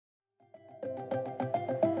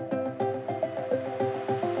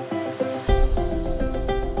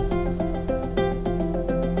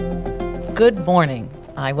Good morning.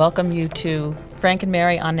 I welcome you to Frank and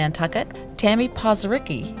Mary on Nantucket. Tammy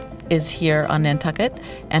Pozerycki is here on Nantucket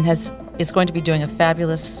and is going to be doing a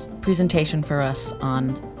fabulous presentation for us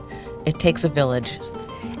on It Takes a Village.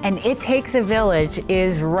 And It Takes a Village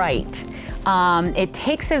is right. It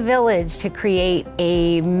takes a village to create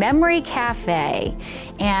a memory cafe.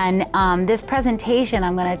 And this presentation,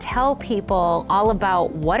 I'm going to tell people all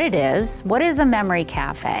about what it is a memory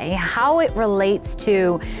cafe, how it relates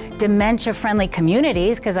to dementia-friendly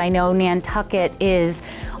communities, because I know Nantucket is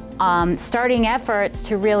starting efforts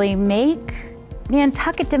to really make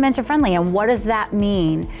Nantucket dementia-friendly, and what does that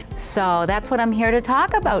mean? So that's what I'm here to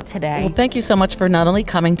talk about today. Well, thank you so much for not only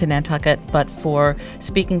coming to Nantucket, but for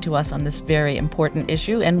speaking to us on this very important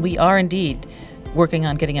issue. And we are indeed working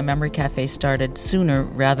on getting a memory cafe started sooner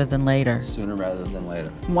rather than later. Sooner rather than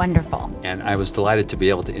later. Wonderful. And I was delighted to be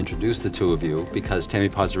able to introduce the two of you because Tammy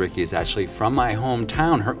Pozerycki is actually from my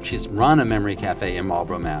hometown. She's run a memory cafe in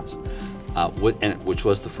Marlborough, Mass, which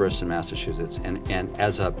was the first in Massachusetts. And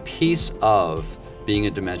as a piece of being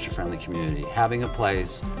a dementia-friendly community, having a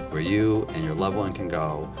place where you and your loved one can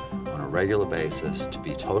go on a regular basis to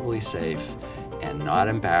be totally safe and not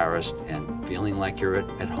embarrassed and feeling like you're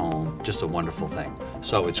at home, just a wonderful thing.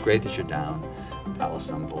 So it's great that you're down.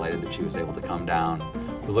 Allison, I'm delighted that she was able to come down.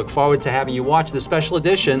 We look forward to having you watch the special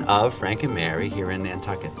edition of Frank and Mary here in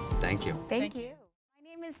Nantucket. Thank you. Thank you. My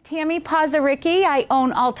name is Tammy Pozerycki. I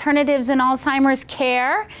own Alternatives in Alzheimer's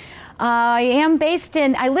Care.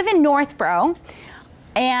 I live in Northborough.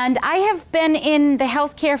 And I have been in the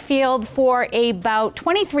healthcare field for about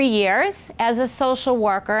 23 years as a social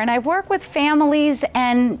worker, and I work with families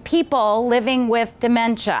and people living with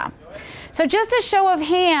dementia. So just a show of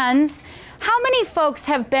hands, how many folks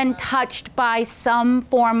have been touched by some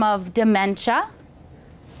form of dementia?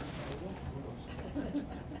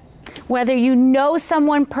 Whether you know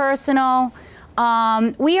someone personal,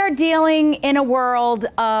 we are dealing in a world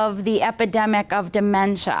of the epidemic of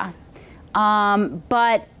dementia.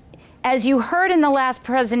 But as you heard in the last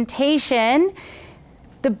presentation,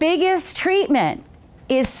 the biggest treatment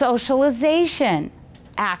is socialization,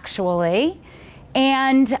 actually.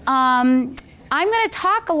 And I'm going to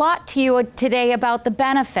talk a lot to you today about the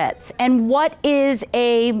benefits and what is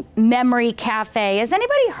a memory cafe. Has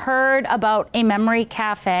anybody heard about a memory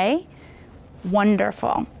cafe?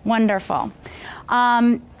 Wonderful, wonderful.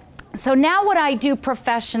 So now what I do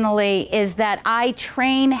professionally is that I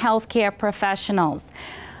train healthcare professionals.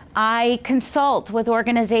 I consult with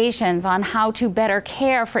organizations on how to better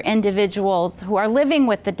care for individuals who are living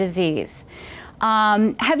with the disease.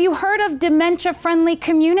 Have you heard of dementia-friendly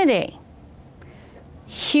community?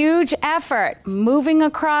 Huge effort moving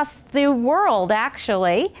across the world,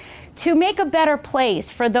 actually, to make a better place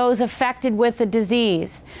for those affected with the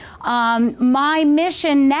disease. My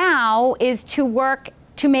mission now is to work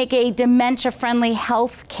to make a dementia-friendly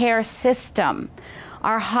healthcare system.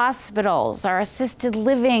 Our hospitals, our assisted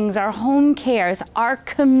livings, our home cares, our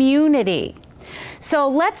community. So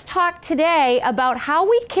let's talk today about how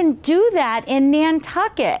we can do that in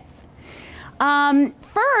Nantucket.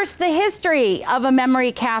 First, the history of a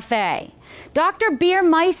memory cafe. Dr. Beer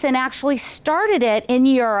Meissen actually started it in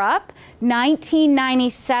Europe,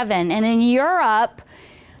 1997, and in Europe,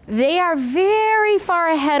 they are very far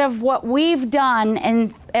ahead of what we've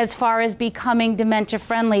done as far as becoming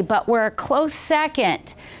dementia-friendly, but we're a close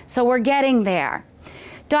second, so we're getting there.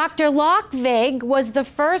 Dr. Lochvig was the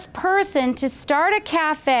first person to start a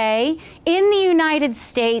cafe in the United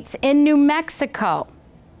States in New Mexico.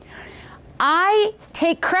 I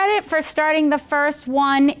take credit for starting the first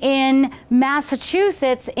one in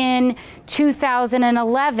Massachusetts in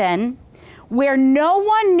 2011. Where no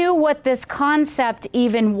one knew what this concept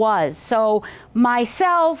even was. So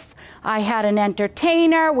myself, I had an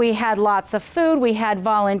entertainer, we had lots of food, we had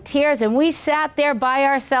volunteers, and we sat there by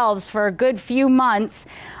ourselves for a good few months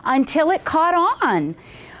until it caught on.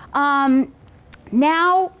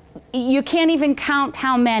 Now, you can't even count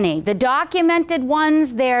how many. The documented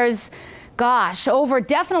ones, there's, gosh,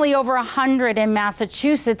 definitely over 100 in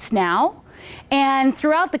Massachusetts now. And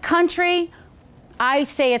throughout the country, I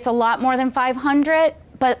say it's a lot more than 500,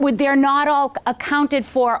 but they're not all accounted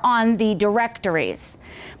for on the directories.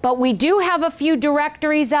 But we do have a few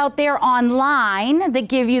directories out there online that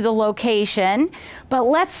give you the location. But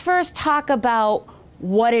let's first talk about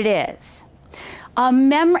what it is.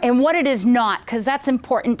 And what it is not, because that's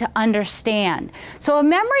important to understand. So a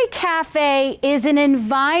memory cafe is an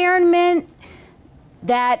environment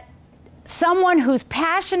that someone who's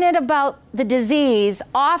passionate about the disease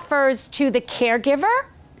offers to the caregiver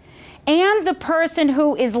and the person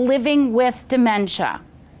who is living with dementia.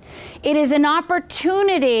 It is an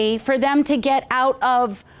opportunity for them to get out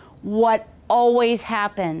of what always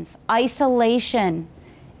happens: isolation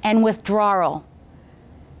and withdrawal.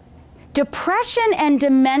 Depression and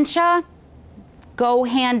dementia go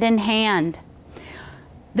hand in hand.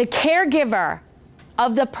 The caregiver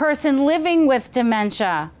of the person living with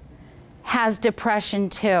dementia has depression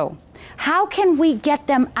too. How can we get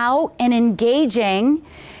them out and engaging?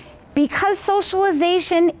 Because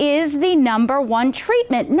socialization is the #1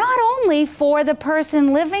 treatment, not only for the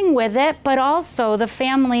person living with it, but also the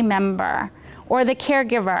family member or the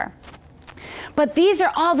caregiver. But these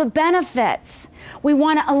are all the benefits. We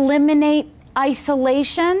want to eliminate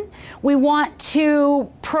isolation. We want to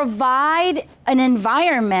provide an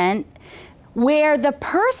environment where the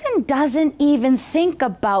person doesn't even think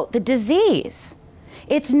about the disease.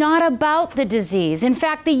 It's not about the disease. In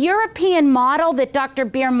fact, the European model that Dr.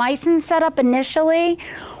 Beer-Meissen set up initially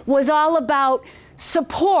was all about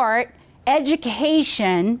support,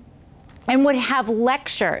 education, and would have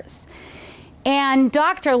lectures. And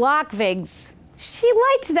Dr. Lockvig, she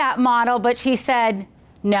liked that model, but she said,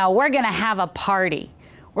 no, we're going to have a party.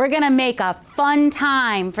 We're going to make a fun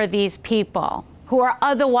time for these people who are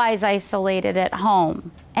otherwise isolated at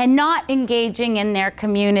home and not engaging in their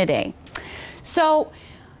community. So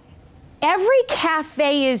every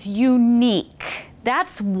cafe is unique.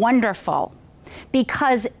 That's wonderful,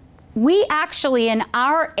 because we actually, in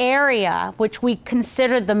our area, which we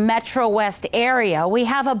consider the Metro West area, we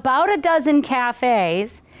have about a dozen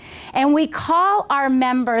cafes, and we call our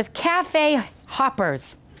members cafe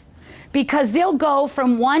hoppers, because they'll go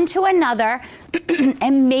from one to another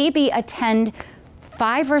and maybe attend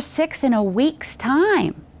 5 or 6 in a week's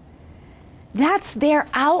time. That's their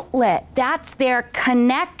outlet. That's their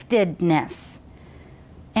connectedness.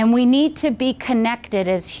 And we need to be connected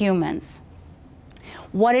as humans.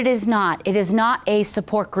 What it is not a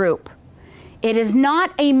support group. It is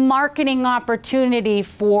not a marketing opportunity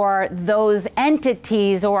for those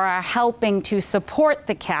entities or are helping to support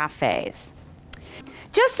the cafes.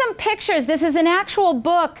 Just some pictures. This is an actual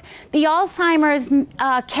book, the Alzheimer's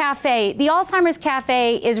Cafe. The Alzheimer's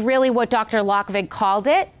Cafe is really what Dr. Lockvig called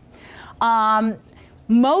it.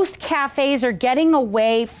 Most cafes are getting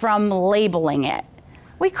away from labeling it.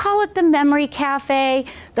 We call it the Memory Cafe.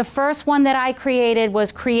 The first one that I created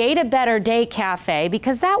was Create a Better Day Cafe,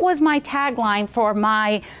 because that was my tagline for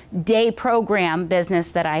my day program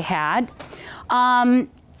business that I had.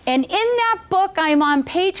 And in that book, I'm on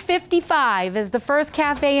page 55 as the first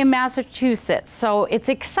cafe in Massachusetts. So it's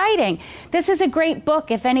exciting. This is a great book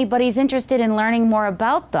if anybody's interested in learning more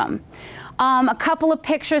about them. A couple of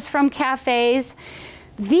pictures from cafes.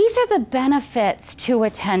 These are the benefits to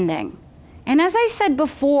attending. And as I said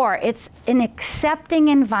before, it's an accepting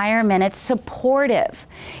environment. It's supportive.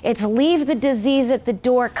 It's leave the disease at the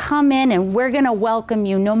door, come in, and we're going to welcome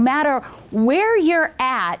you no matter where you're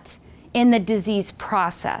at in the disease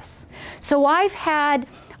process. So I've had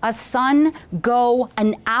a son go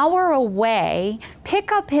an hour away,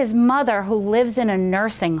 pick up his mother who lives in a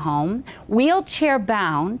nursing home, wheelchair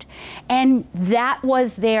bound, and that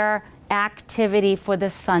was their activity for the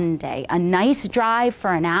Sunday. A nice drive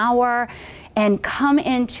for an hour and come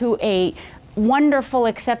into a wonderful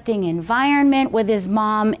accepting environment with his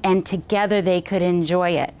mom, and together they could enjoy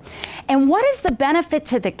it. And what is the benefit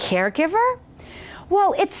to the caregiver?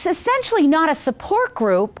 Well, it's essentially not a support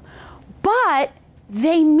group, but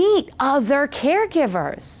they meet other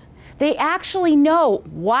caregivers. They actually know,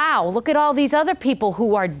 wow, look at all these other people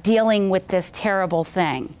who are dealing with this terrible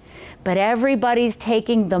thing. But everybody's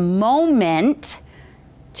taking the moment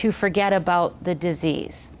to forget about the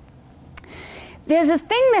disease. There's a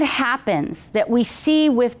thing that happens that we see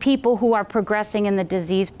with people who are progressing in the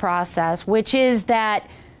disease process, which is that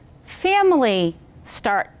family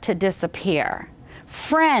start to disappear.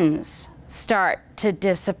 Friends start to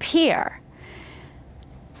disappear.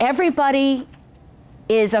 Everybody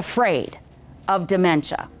is afraid of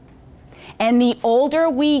dementia. And the older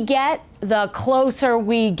we get, the closer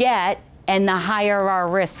we get, and the higher our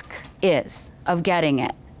risk is of getting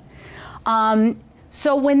it.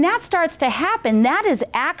 So when that starts to happen, that is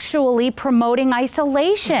actually promoting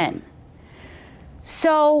isolation.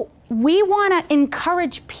 So we want to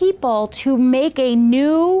encourage people to make a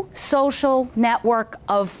new social network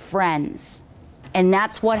of friends. And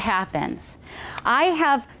that's what happens. I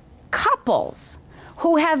have couples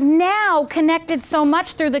who have now connected so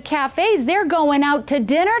much through the cafes, they're going out to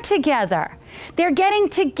dinner together. They're getting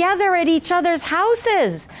together at each other's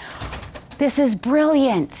houses. This is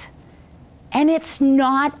brilliant. And it's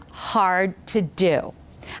not hard to do.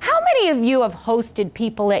 How many of you have hosted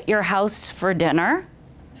people at your house for dinner?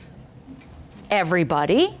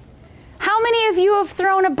 Everybody. How many of you have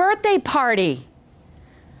thrown a birthday party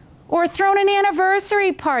or thrown an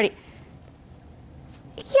anniversary party?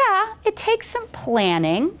 Yeah, it takes some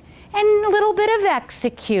planning and a little bit of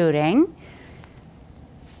executing,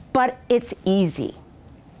 but it's easy.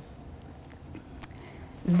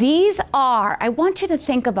 These are, I want you to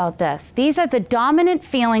think about this, these are the dominant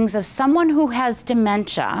feelings of someone who has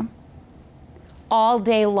dementia all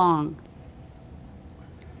day long.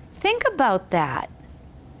 Think about that.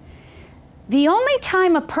 The only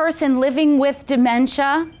time a person living with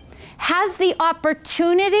dementia has the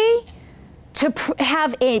opportunity to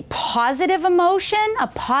have a positive emotion, a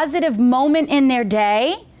positive moment in their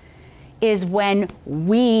day, is when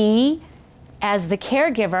we, as the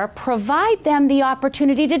caregiver, provide them the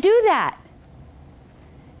opportunity to do that.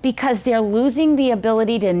 Because they're losing the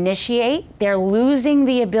ability to initiate, they're losing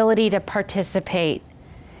the ability to participate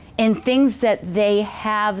in things that they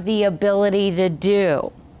have the ability to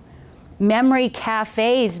do. Memory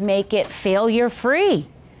cafes make it failure-free.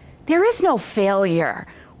 There is no failure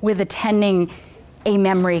with attending a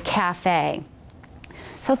memory cafe.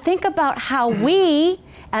 So think about how we,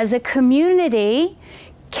 as a community,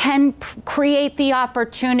 can create the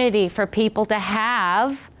opportunity for people to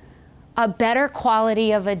have a better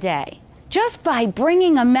quality of a day just by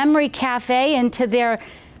bringing a memory cafe into their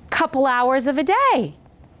couple hours of a day.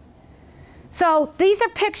 So these are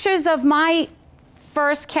pictures of my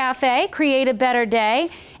first cafe, Create a Better Day,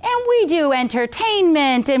 and we do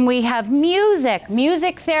entertainment and we have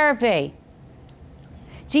music therapy.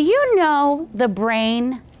 Do you know the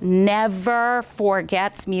brain never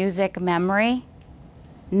forgets music memory?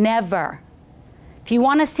 Never. If you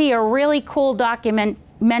want to see a really cool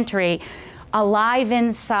documentary, Alive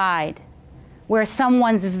Inside, where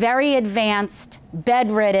someone's very advanced,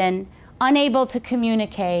 bedridden, unable to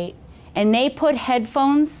communicate, and they put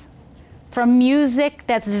headphones from music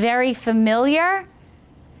that's very familiar,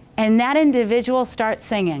 and that individual starts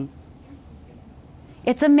singing.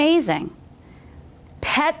 It's amazing.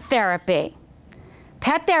 Pet therapy.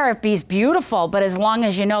 Pet therapy is beautiful, but as long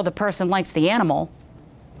as you know the person likes the animal.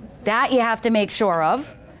 That you have to make sure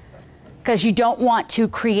of, because you don't want to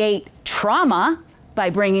create trauma by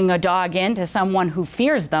bringing a dog in to someone who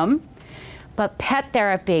fears them. But pet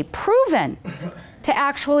therapy, proven to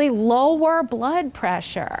actually lower blood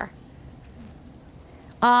pressure.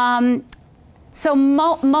 So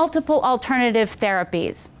multiple alternative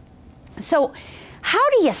therapies. So how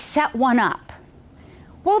do you set one up?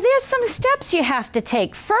 Well, there's some steps you have to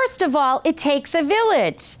take. First of all, it takes a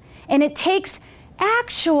village, and it takes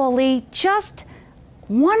actually just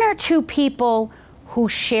one or two people who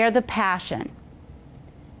share the passion.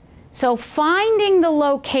 So finding the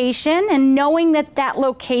location and knowing that that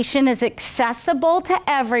location is accessible to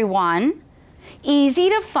everyone, easy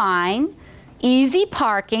to find, easy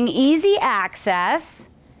parking, easy access,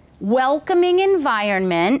 welcoming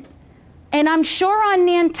environment, and I'm sure on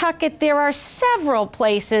Nantucket there are several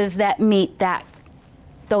places that meet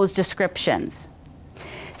those descriptions.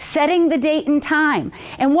 Setting the date and time.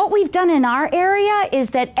 And what we've done in our area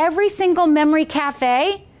is that every single memory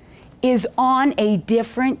cafe is on a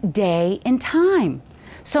different day and time.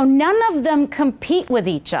 So none of them compete with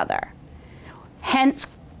each other. Hence,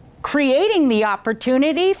 creating the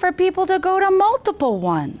opportunity for people to go to multiple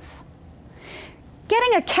ones.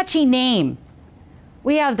 Getting a catchy name.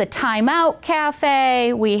 We have the Time Out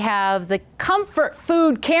Cafe, we have the Comfort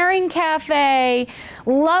Food Caring Cafe,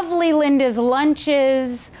 Lovely Linda's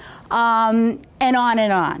Lunches, and on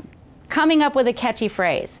and on. Coming up with a catchy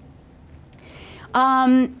phrase.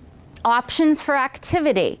 Options for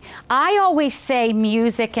activity. I always say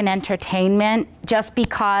music and entertainment just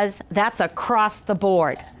because that's across the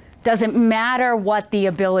board. Doesn't matter what the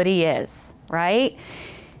ability is, right?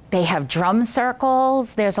 They have drum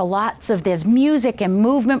circles, there's music and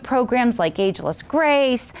movement programs like Ageless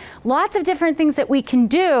Grace, lots of different things that we can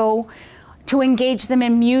do to engage them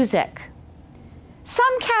in music.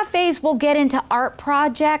 Some cafes will get into art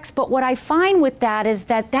projects, but what I find with that is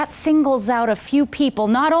that singles out a few people,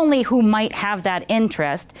 not only who might have that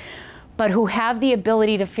interest, but who have the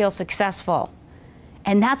ability to feel successful.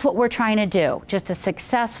 And that's what we're trying to do, just a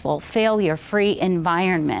successful, failure-free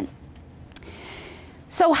environment.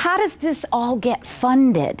 So how does this all get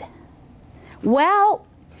funded? Well,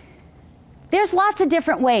 there's lots of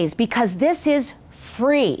different ways because this is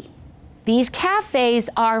free. These cafes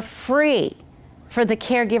are free for the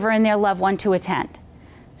caregiver and their loved one to attend.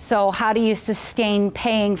 So how do you sustain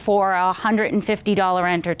paying for a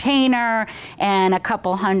 $150 entertainer and a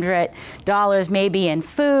couple $100 maybe in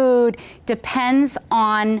food? Depends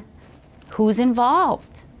on who's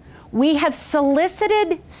involved. We have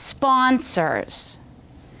solicited sponsors.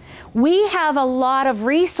 We have a lot of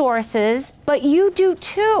resources, but you do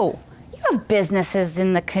too. You have businesses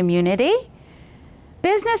in the community.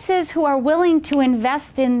 Businesses who are willing to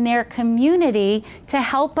invest in their community to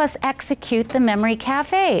help us execute the memory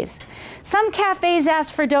cafes. Some cafes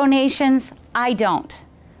ask for donations, I don't.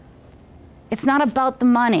 It's not about the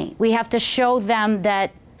money. We have to show them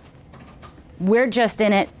that we're just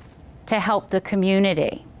in it to help the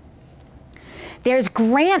community. There's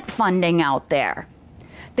grant funding out there.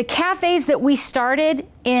 The cafes that we started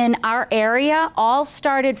in our area all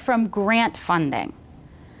started from grant funding.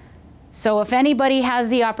 So if anybody has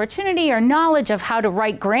the opportunity or knowledge of how to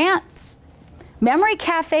write grants, memory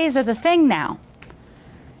cafes are the thing now.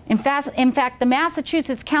 In fact, the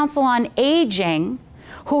Massachusetts Council on Aging,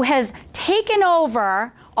 who has taken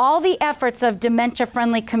over all the efforts of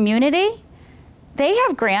dementia-friendly community, they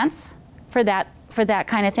have grants for that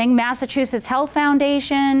kind of thing. Massachusetts Health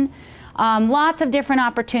Foundation, lots of different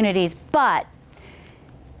opportunities. But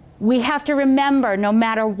we have to remember, no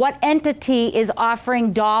matter what entity is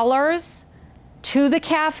offering dollars to the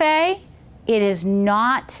cafe, it is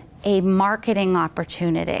not a marketing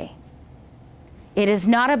opportunity. It is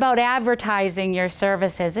not about advertising your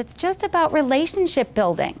services. It's just about relationship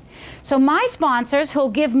building. So my sponsors, who'll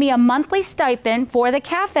give me a monthly stipend for the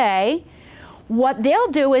cafe, what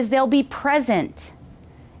they'll do is they'll be present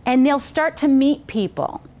and they'll start to meet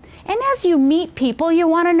people. And as you meet people, you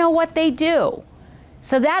want to know what they do.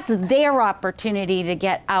 So that's their opportunity to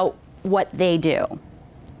get out what they do.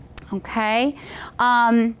 Okay?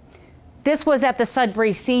 This was at the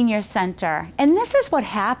Sudbury Senior Center. And this is what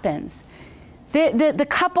happens. The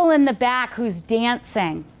couple in the back who's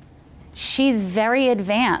dancing, she's very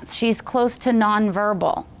advanced. She's close to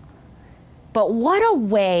nonverbal. But what a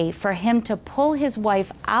way for him to pull his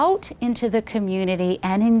wife out into the community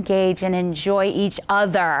and engage and enjoy each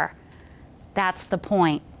other. That's the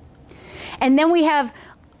point. And then we have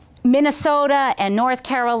Minnesota and North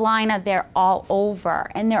Carolina. They're all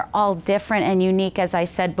over, and they're all different and unique, as I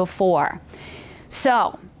said before.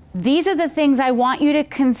 So these are the things I want you to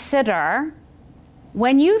consider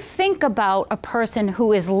when you think about a person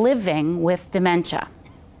who is living with dementia.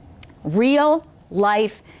 Real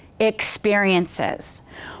life experiences,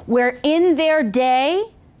 where in their day,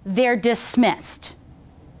 they're dismissed.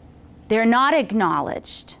 They're not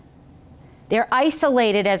acknowledged. They're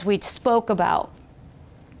isolated, as we spoke about.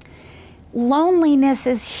 Loneliness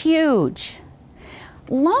is huge.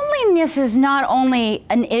 Loneliness is not only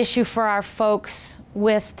an issue for our folks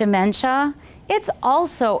with dementia, it's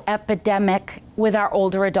also epidemic with our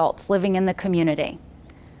older adults living in the community.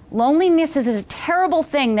 Loneliness is a terrible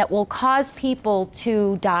thing that will cause people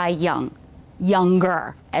to die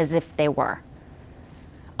younger, as if they were.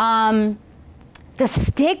 The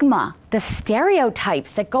stigma, the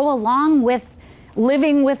stereotypes that go along with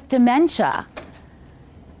living with dementia,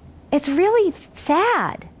 it's really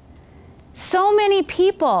sad. So many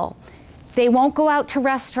people, they won't go out to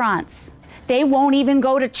restaurants. They won't even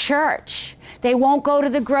go to church. They won't go to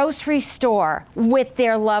the grocery store with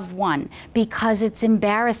their loved one because it's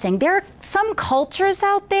embarrassing. There are some cultures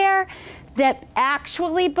out there that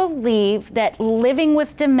actually believe that living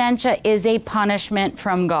with dementia is a punishment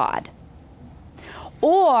from God,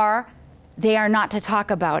 or they are not to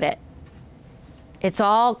talk about it. It's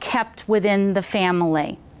all kept within the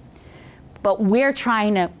family. But we're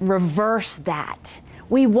trying to reverse that.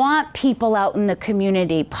 We want people out in the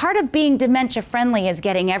community. Part of being dementia friendly is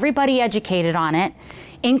getting everybody educated on it,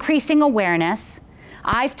 increasing awareness.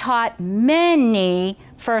 I've taught many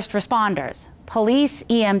first responders, police,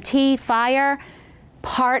 EMT, fire,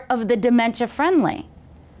 part of the dementia friendly.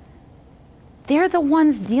 They're the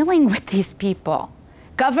ones dealing with these people.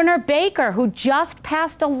 Governor Baker, who just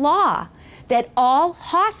passed a law that all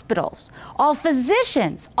hospitals, all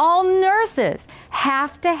physicians, all nurses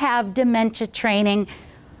have to have dementia training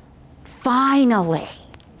finally.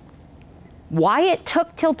 Why it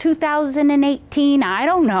took till 2018, I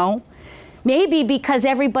don't know. Maybe because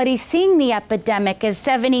everybody's seeing the epidemic as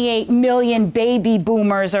 78 million baby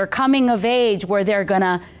boomers are coming of age where they're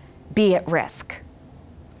gonna be at risk.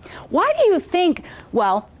 Why do you think,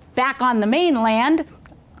 well, back on the mainland,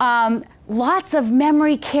 lots of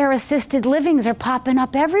memory care assisted livings are popping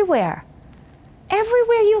up everywhere.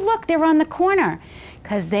 Everywhere you look, they're on the corner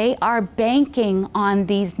because they are banking on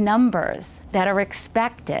these numbers that are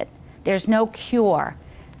expected. There's no cure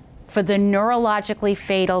for the neurologically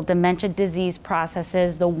fatal dementia disease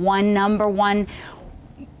processes. The number one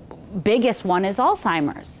biggest one is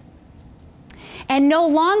Alzheimer's. And no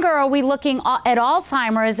longer are we looking at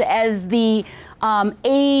Alzheimer's as the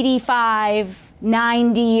 85,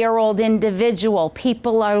 90-year-old individual.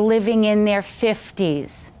 People are living in their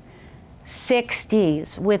 50s.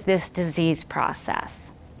 60s with this disease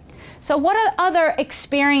process. So what are other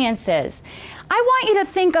experiences? I want you to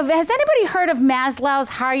think of, has anybody heard of Maslow's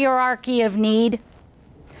hierarchy of need?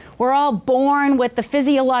 We're all born with the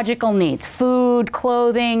physiological needs, food,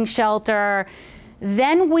 clothing, shelter.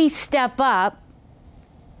 Then we step up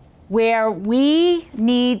where we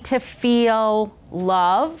need to feel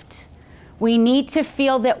loved. We need to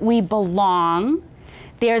feel that we belong.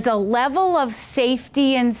 There's a level of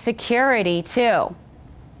safety and security too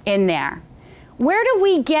in there. Where do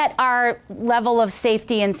we get our level of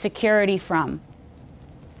safety and security from?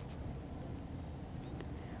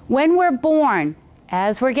 When we're born,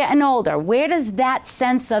 as we're getting older, where does that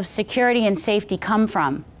sense of security and safety come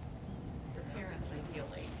from? Your parents,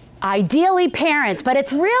 ideally. Ideally parents, but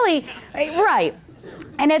it's really, right.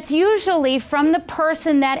 And it's usually from the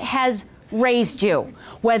person that has raised you,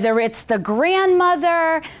 whether it's the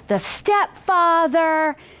grandmother, the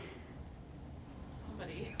stepfather,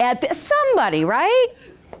 somebody, right?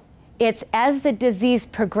 It's as the disease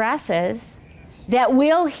progresses that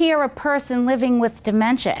we'll hear a person living with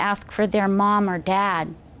dementia ask for their mom or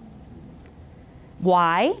dad.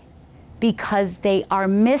 Why? Because they are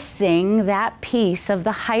missing that piece of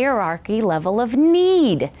the hierarchy level of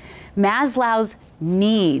need. Maslow's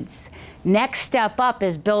needs. Next step up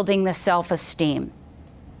is building the self-esteem.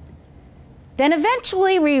 Then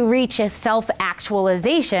eventually we reach a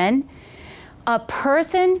self-actualization. A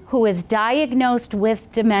person who is diagnosed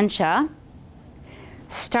with dementia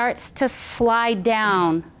starts to slide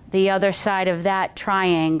down the other side of that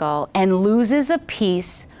triangle and loses a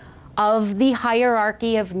piece of the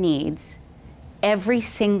hierarchy of needs every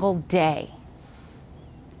single day.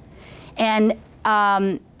 And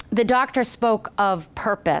the doctor spoke of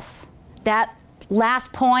purpose. That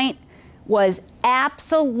last point was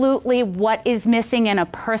absolutely what is missing in a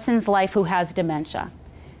person's life who has dementia.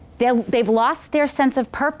 They've lost their sense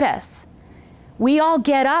of purpose. We all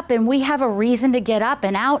get up and we have a reason to get up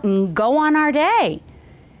and out and go on our day.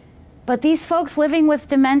 But these folks living with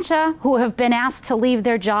dementia who have been asked to leave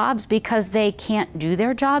their jobs because they can't do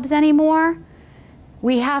their jobs anymore,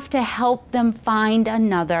 we have to help them find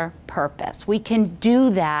another purpose. We can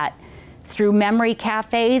do that through memory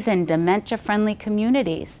cafes and dementia-friendly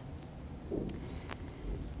communities.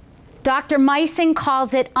 Dr. Meising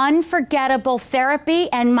calls it unforgettable therapy,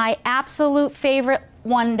 and my absolute favorite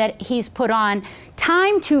one that he's put on,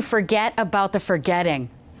 time to forget about the forgetting.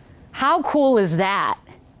 How cool is that?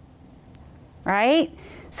 Right?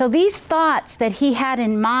 So these thoughts that he had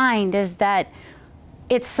in mind is that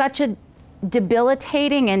it's such a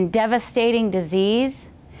debilitating and devastating disease.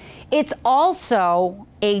 It's also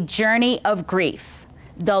a journey of grief,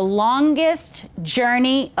 the longest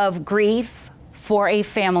journey of grief for a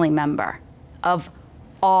family member of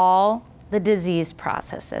all the disease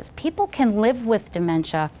processes. People can live with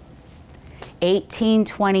dementia 18,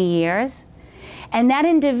 20 years, and that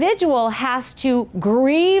individual has to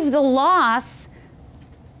grieve the loss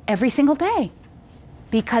every single day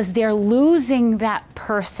because they're losing that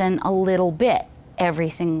person a little bit every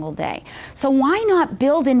single day. So why not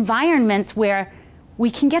build environments where we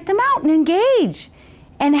can get them out and engage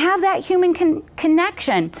and have that human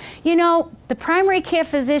connection? You know, the primary care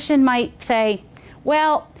physician might say,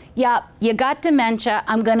 well, yeah, you got dementia.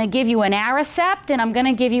 I'm going to give you an Aricept, and I'm going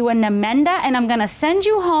to give you a Namenda, and I'm going to send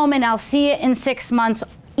you home, and I'll see you in 6 months,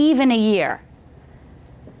 even a year.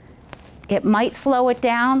 It might slow it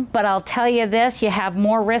down, but I'll tell you this, you have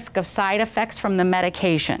more risk of side effects from the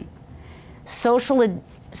medication.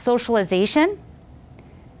 Socialization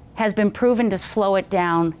has been proven to slow it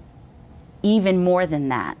down even more than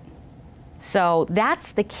that. So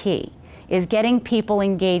that's the key, is getting people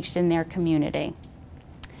engaged in their community.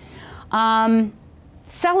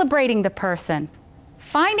 Celebrating the person,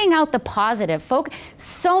 finding out the positive.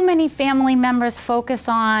 So many family members focus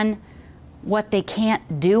on what they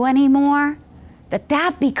can't do anymore,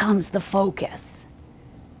 that becomes the focus.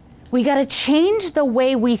 We got to change the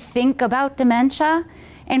way we think about dementia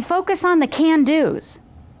and focus on the can-dos.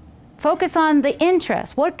 Focus on the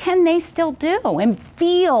interests. What can they still do and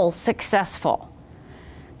feel successful?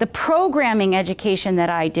 The programming education that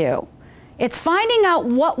I do, it's finding out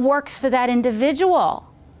what works for that individual.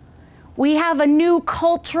 We have a new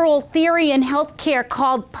cultural theory in healthcare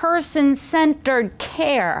called person-centered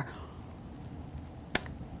care.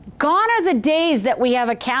 Gone are the days that we have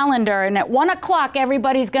a calendar and at 1 o'clock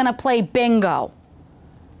everybody's going to play bingo.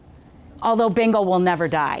 Although bingo will never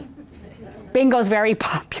die. Bingo's very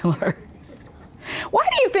popular. Why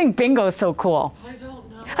do you think bingo's so cool? I don't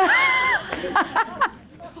know.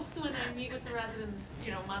 When I meet with the residents,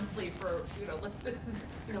 monthly for,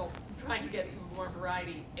 trying to get even more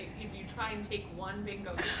variety. If you try and take one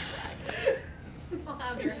bingo bag, you'll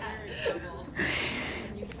have your hat in trouble.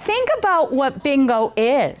 Think about what bingo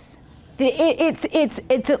is.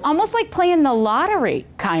 It's almost like playing the lottery,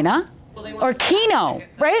 kinda. Or Keno,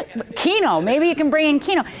 right? Keno, maybe you can bring in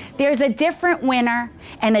Keno. There's a different winner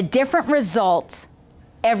and a different result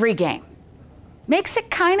every game. Makes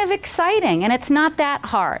it kind of exciting, and it's not that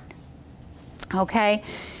hard. Okay?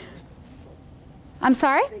 I'm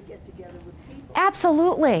sorry? They get together with people.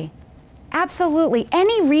 Absolutely. Absolutely.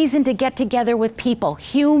 Any reason to get together with people.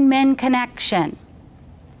 Human connection.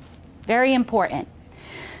 Very important.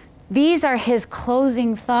 These are his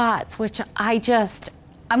closing thoughts, which I'm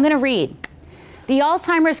going to read. The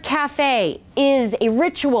Alzheimer's Cafe is a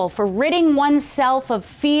ritual for ridding oneself of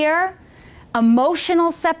fear,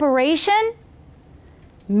 emotional separation,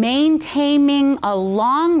 maintaining a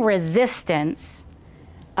long resistance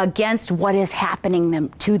against what is happening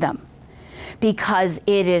to them. Because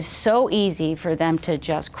it is so easy for them to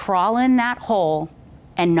just crawl in that hole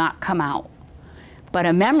and not come out. But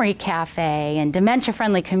a memory cafe and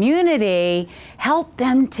dementia-friendly community help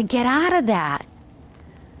them to get out of that.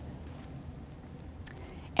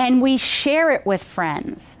 And we share it with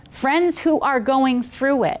friends who are going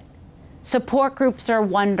through it. Support groups are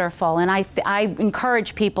wonderful, and I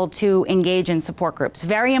encourage people to engage in support groups.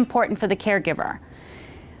 Very important for the caregiver.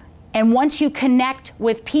 And once you connect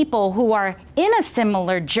with people who are in a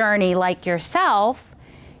similar journey like yourself,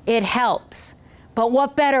 it helps. But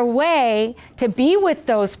what better way to be with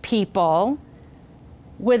those people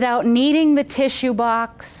without needing the tissue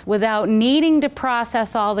box, without needing to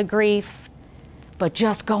process all the grief, but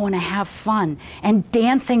just going to have fun and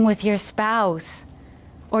dancing with your spouse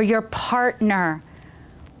or your partner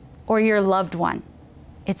or your loved one.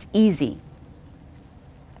 It's easy.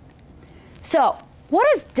 So, what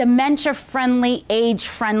is dementia-friendly,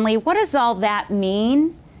 age-friendly? What does all that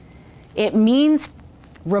mean? It means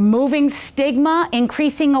removing stigma,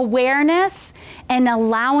 increasing awareness, and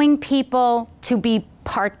allowing people to be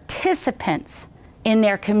participants in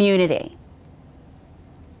their community.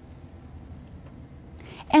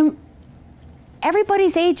 And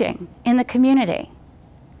everybody's aging in the community.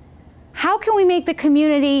 How can we make the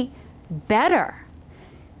community better?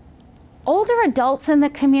 Older adults in the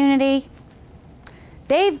community,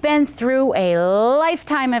 they've been through a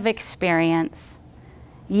lifetime of experience,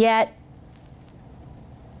 yet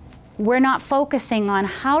we're not focusing on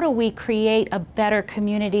how do we create a better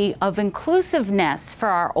community of inclusiveness for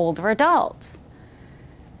our older adults.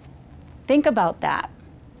 Think about that.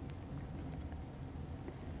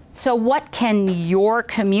 So what can your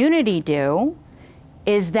community do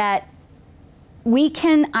is that we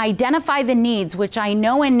can identify the needs, which I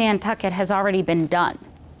know in Nantucket has already been done.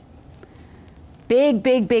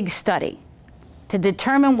 Big study to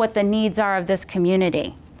determine what the needs are of this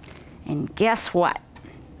community. And guess what?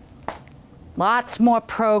 Lots more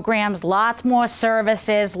programs, lots more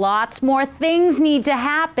services, lots more things need to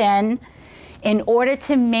happen in order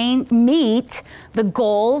to meet the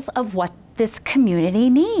goals of what this community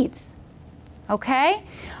needs. Okay?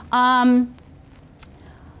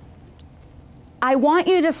 I want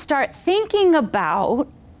you to start thinking about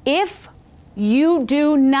if you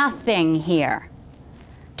do nothing here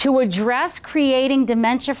to address creating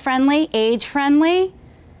dementia-friendly, age-friendly,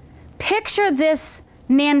 picture this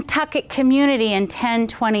Nantucket community in 10,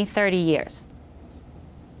 20, 30 years.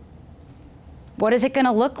 What is it going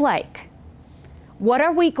to look like? What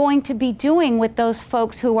are we going to be doing with those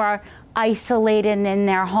folks who are isolated in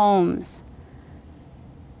their homes?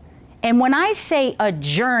 And when I say a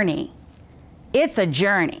journey, it's a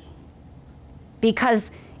journey. Because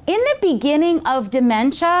in the beginning of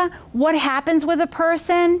dementia, what happens with a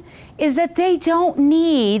person is that they don't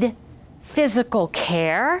need physical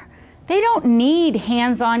care. They don't need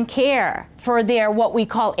hands-on care for their what we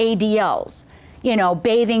call ADLs. You know,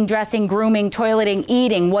 bathing, dressing, grooming, toileting,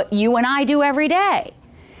 eating, what you and I do every day.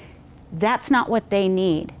 That's not what they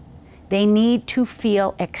need. They need to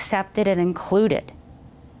feel accepted and included.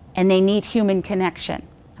 And they need human connection,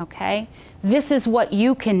 okay? This is what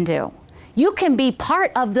you can do. You can be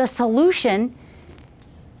part of the solution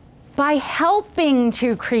by helping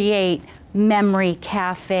to create memory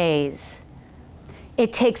cafes.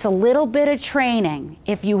 It takes a little bit of training.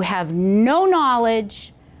 If you have no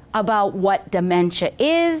knowledge about what dementia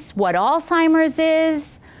is, what Alzheimer's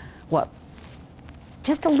is,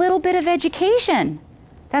 just a little bit of education.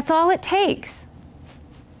 That's all it takes.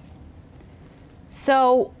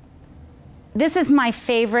 So this is my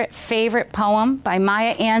favorite poem by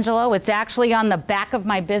Maya Angelou. It's actually on the back of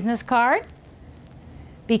my business card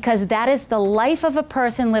because that is the life of a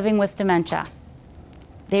person living with dementia.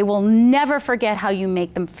 They will never forget how you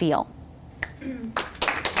make them feel.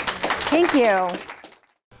 Thank you.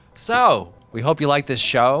 So, we hope you like this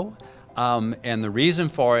show. And the reason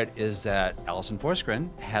for it is that Alison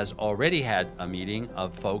Forsgren has already had a meeting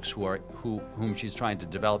of folks whom she's trying to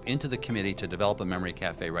develop into the committee to develop a memory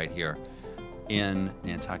cafe right here in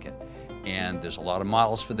Nantucket. And there's a lot of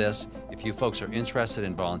models for this. If you folks are interested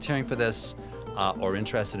in volunteering for this or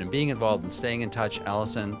interested in being involved and staying in touch,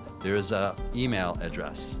 Alison, there's an email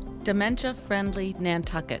address.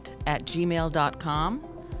 DementiaFriendlyNantucket@gmail.com.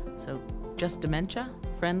 So just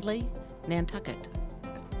DementiaFriendlyNantucket.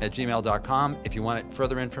 At gmail.com. If you want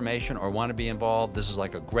further information or want to be involved, this is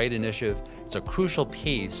like a great initiative. It's a crucial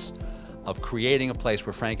piece of creating a place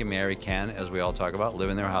where Frank and Mary can, as we all talk about, live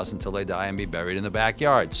in their house until they die and be buried in the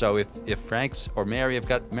backyard. So if Frank's or Mary have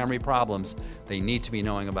got memory problems, they need to be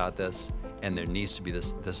knowing about this, and there needs to be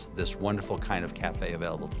this wonderful kind of cafe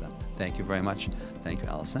available to them. Thank you very much. Thank you,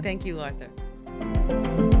 Alison. Thank you, Arthur.